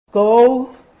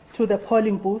Go to the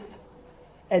polling booth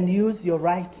and use your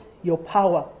right, your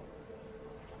power,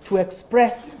 to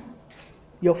express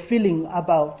your feeling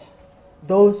about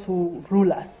those who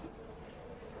rule us.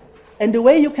 And the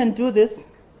way you can do this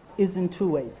is in two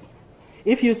ways.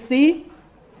 If you see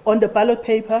on the ballot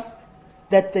paper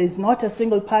that there is not a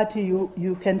single party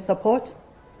you can support,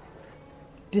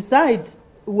 decide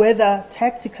whether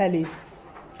tactically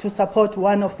to support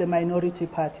one of the minority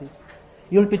parties.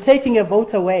 You'll be taking a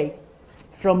vote away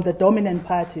from the dominant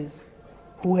parties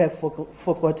who have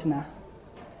forgotten us.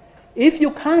 If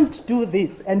you can't do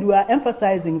this, and we are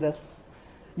emphasizing this,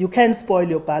 you can spoil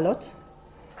your ballot,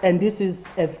 and this is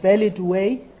a valid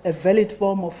way, a valid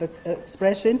form of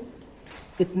expression.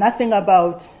 It's nothing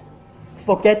about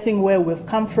forgetting where we've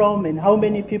come from and how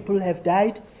many people have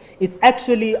died. It's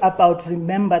actually about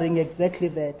remembering exactly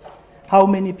that, how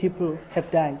many people have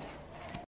died.